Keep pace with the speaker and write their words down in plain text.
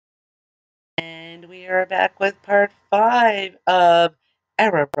And we are back with part 5 of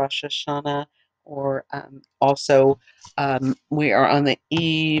Erev Rosh HaShanah, or also we are on the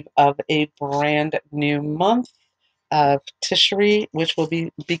eve of a brand new month of Tishrei, which will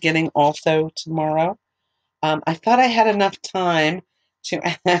be beginning also tomorrow. I thought I had enough time to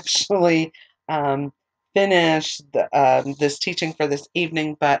actually um, finish this teaching for this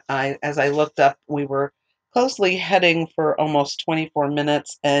evening, but as I looked up, we were closely heading for almost 24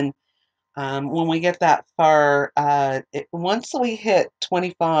 minutes, and when we get that far, once we hit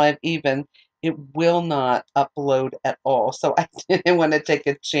 25 even, it will not upload at all. So I didn't want to take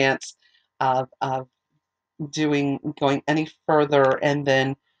a chance of going any further and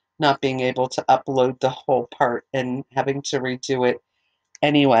then not being able to upload the whole part and having to redo it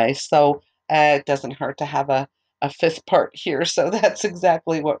anyway. So it doesn't hurt to have a fifth part here. So that's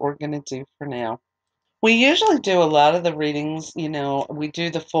exactly what we're going to do for now. We usually do a lot of the readings, we do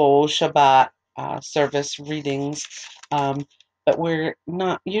the full Shabbat service readings, but we're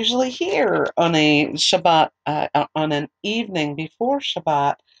not usually here on a Shabbat, on an evening before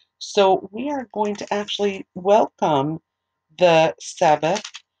Shabbat. So we are going to actually welcome the Sabbath.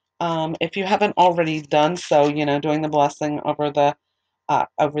 If you haven't already done so, doing the blessing over the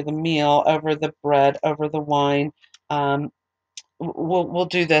meal, over the bread, over the wine. We'll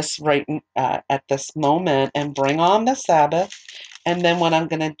do this right at this moment and bring on the Sabbath. And then what I'm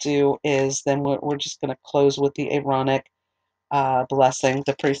going to do is then we're just going to close with the Aaronic blessing,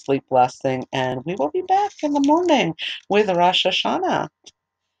 the priestly blessing, and we will be back in the morning with Rosh Hashanah.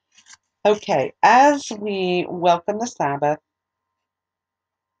 Okay, as we welcome the Sabbath,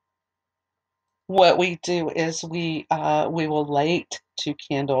 what we do is we will light 2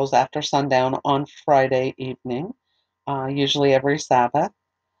 candles after sundown on Friday evening, usually every Sabbath.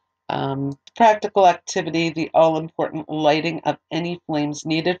 Practical activity, the all-important lighting of any flames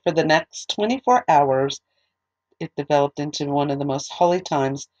needed for the next 24 hours. It developed into one of the most holy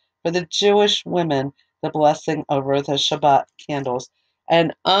times for the Jewish women, the blessing over the Shabbat candles.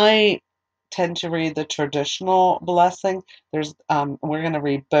 And I tend to read the traditional blessing. We're going to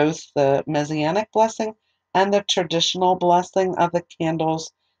read both the Messianic blessing and the traditional blessing of the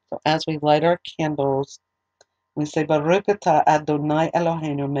candles. So as we light our candles, we say, Baruch atah Adonai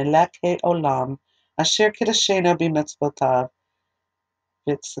Eloheinu melech haolam, asher kiddushenu b'mitzvotav,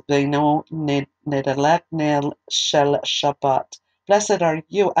 v'tzivenu nedalek nel shel Shabbat. Blessed are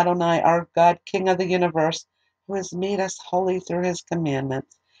you, Adonai, our God, King of the universe, who has made us holy through his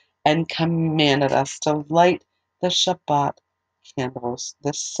commandments, and commanded us to light the Shabbat candles,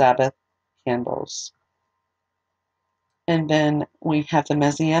 the Sabbath candles. And then we have the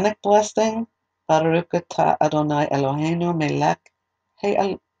Messianic blessing, Baruch atah Adonai Eloheinu melech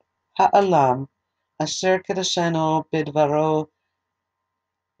ha'olam, asher kiddushenu bidvaro,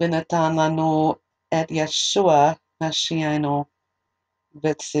 v'natan lanu et Yeshua Mashiachנו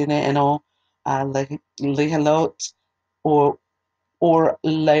v'tzineinu lihalot or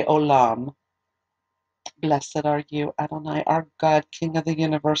le'olam. Blessed are you, Adonai, our God, King of the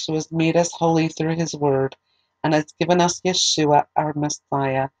universe, who has made us holy through his word, and has given us Yeshua, our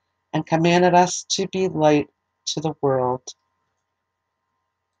Messiah, and commanded us to be light to the world.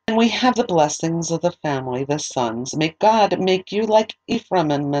 And we have the blessings of the family, the sons. May God make you like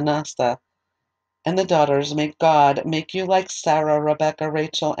Ephraim and Manasseh. And the daughters, may God make you like Sarah, Rebecca,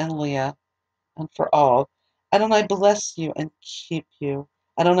 Rachel, and Leah. And for all, Adonai bless you and keep you.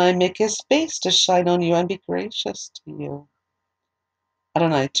 Adonai make his face to shine on you and be gracious to you.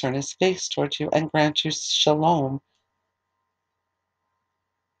 Adonai turn his face toward you and grant you shalom.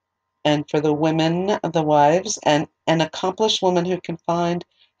 And for the women, the wives, and an accomplished woman who can find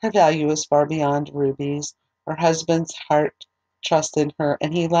her value is far beyond rubies. Her husband's heart trusts in her,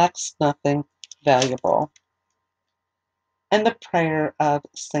 and he lacks nothing valuable. And the prayer of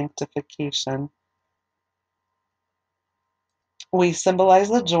sanctification. We symbolize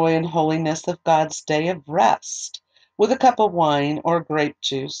the joy and holiness of God's day of rest with a cup of wine or grape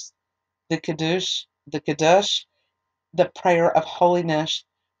juice. The Kiddush, the prayer of holiness,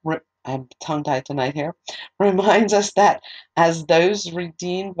 I'm tongue-tied tonight here, reminds us that as those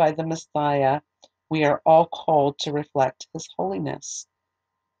redeemed by the Messiah, we are all called to reflect his holiness.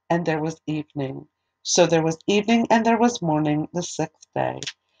 And there was evening. So there was evening and there was morning the sixth day.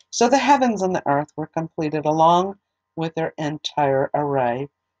 So the heavens and the earth were completed along with their entire array.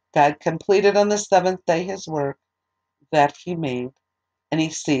 God completed on the seventh day his work that he made, and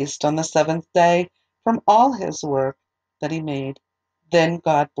he ceased on the seventh day from all his work that he made. Then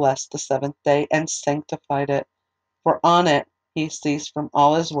God blessed the seventh day and sanctified it, for on it he ceased from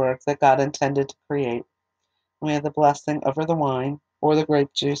all his work that God intended to create. We have the blessing over the wine or the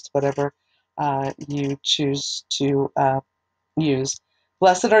grape juice, whatever you choose to use.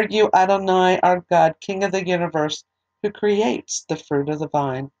 Blessed are you, Adonai, our God, King of the universe, who creates the fruit of the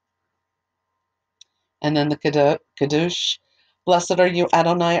vine. And then the Kiddush. Blessed are you,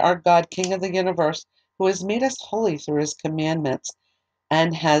 Adonai, our God, King of the universe, who has made us holy through his commandments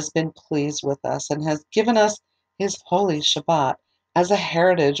and has been pleased with us and has given us his holy Shabbat as a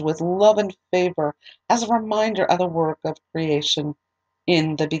heritage with love and favor, as a reminder of the work of creation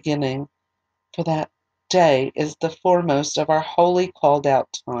in the beginning. For that day is the foremost of our holy called out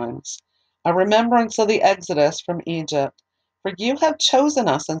times, a remembrance of the exodus from Egypt. For you have chosen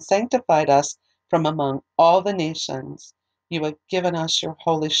us and sanctified us from among all the nations. You have given us your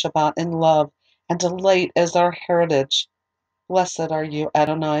holy Shabbat in love and delight as our heritage. Blessed are you,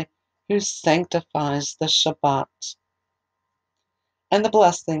 Adonai, who sanctifies the Shabbat. And the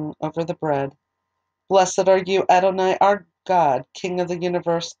blessing over the bread. Blessed are you, Adonai, our God, King of the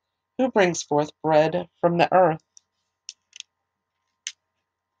universe, who brings forth bread from the earth.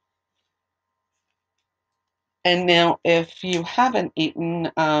 And now, if you haven't eaten,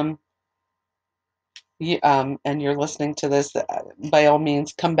 and you're listening to this, by all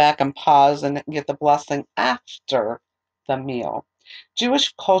means, come back and pause and get the blessing after the meal.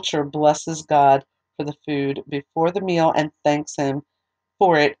 Jewish culture blesses God for the food before the meal and thanks him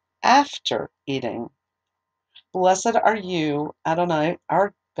for it after eating. Blessed are you, Adonai,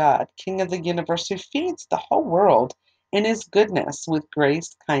 our God, King of the universe, who feeds the whole world in his goodness with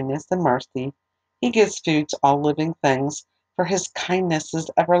grace, kindness, and mercy. He gives food to all living things, for his kindness is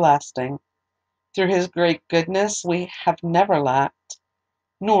everlasting. Through his great goodness we have never lacked,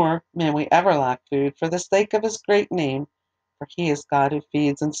 nor may we ever lack food for the sake of his great name, for he is God who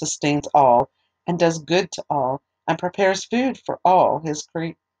feeds and sustains all, and does good to all, and prepares food for all his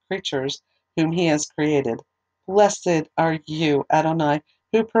creatures whom he has created. Blessed are you, Adonai,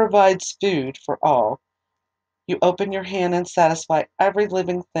 who provides food for all. You open your hand and satisfy every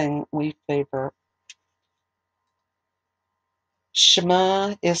living thing we favor.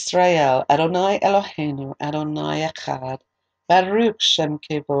 Shema Israel, Adonai Eloheinu, Adonai Echad, Baruch Shem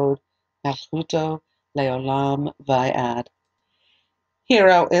Kevod, Malchuto Leolam Vayad. Hear,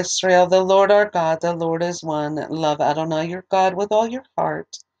 O Israel, the Lord our God, the Lord is one. Love Adonai your God with all your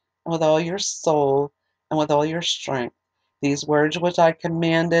heart, and with all your soul, and with all your strength. These words which I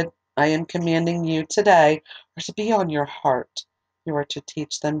am commanding you today, are to be on your heart. You are to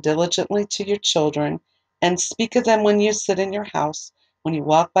teach them diligently to your children, and speak of them when you sit in your house, when you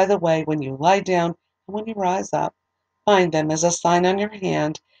walk by the way, when you lie down, and when you rise up. Bind them as a sign on your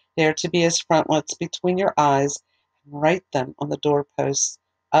hand. They are to be as frontlets between your eyes. Write them on the doorposts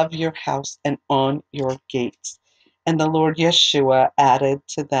of your house and on your gates. And the Lord Yeshua added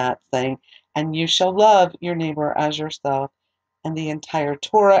to that, saying, and you shall love your neighbor as yourself. And the entire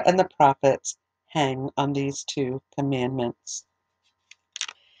Torah and the prophets hang on these two commandments.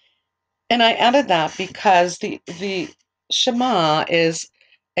 And I added that because the Shema is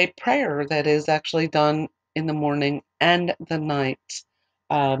a prayer that is actually done in the morning and the night.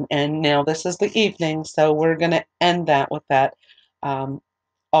 And now this is the evening, so we're going to end that with that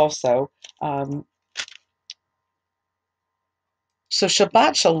also. So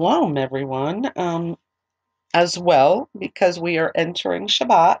Shabbat Shalom, everyone, as well, because we are entering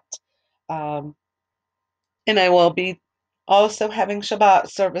Shabbat. And I will be also having Shabbat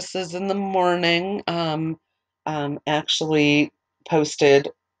services in the morning, actually posted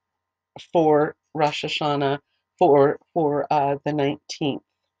for Rosh HaShanah for the 19th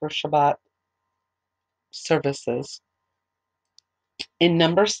for Shabbat services. In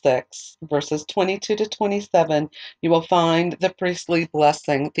number 6, verses 22 to 27, you will find the priestly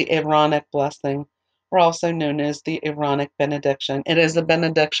blessing, the Aaronic blessing, or also known as the Aaronic benediction. It is a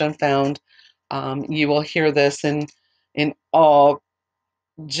benediction found. You will hear this in all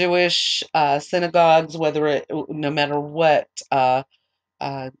Jewish synagogues, no matter what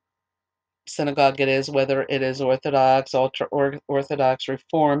synagogue it is, whether it is Orthodox, ultra Orthodox,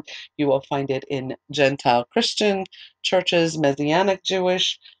 Reformed. You will find it in Gentile Christian churches, Messianic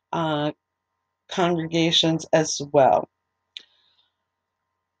Jewish congregations as well.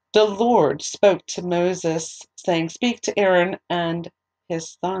 The Lord spoke to Moses, saying, speak to Aaron and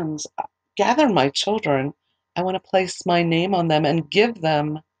his sons. Gather my children. I want to place my name on them and give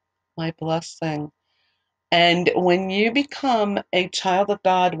them my blessing. And when you become a child of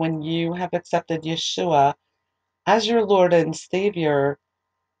God, when you have accepted Yeshua as your Lord and Savior,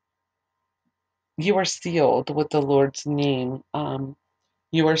 you are sealed with the Lord's name.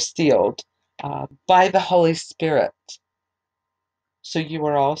 You are sealed by the Holy Spirit. So you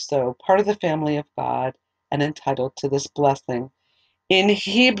are also part of the family of God and entitled to this blessing. In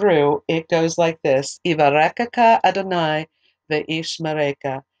Hebrew, it goes like this: Ivarekaka Adonai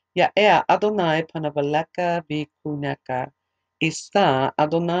ve'ishmereka. Ya'eh Adonai panavaleka v'kuneka. Isa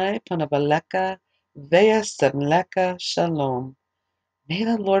Adonai panavaleka ve'yasemleka shalom. May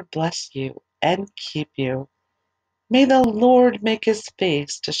the Lord bless you and keep you. May the Lord make his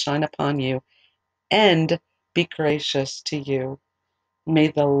face to shine upon you and be gracious to you. May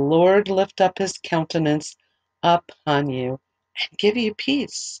the Lord lift up his countenance upon you and give you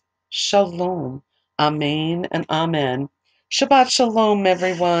peace. Shalom. Amen and amen. Shabbat shalom,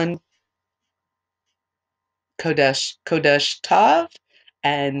 everyone. Kodesh, Kodesh Tav,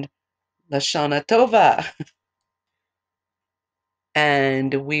 and Lashana Tova.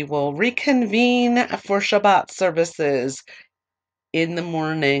 And we will reconvene for Shabbat services in the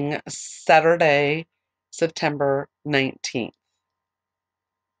morning, Saturday, September 19th.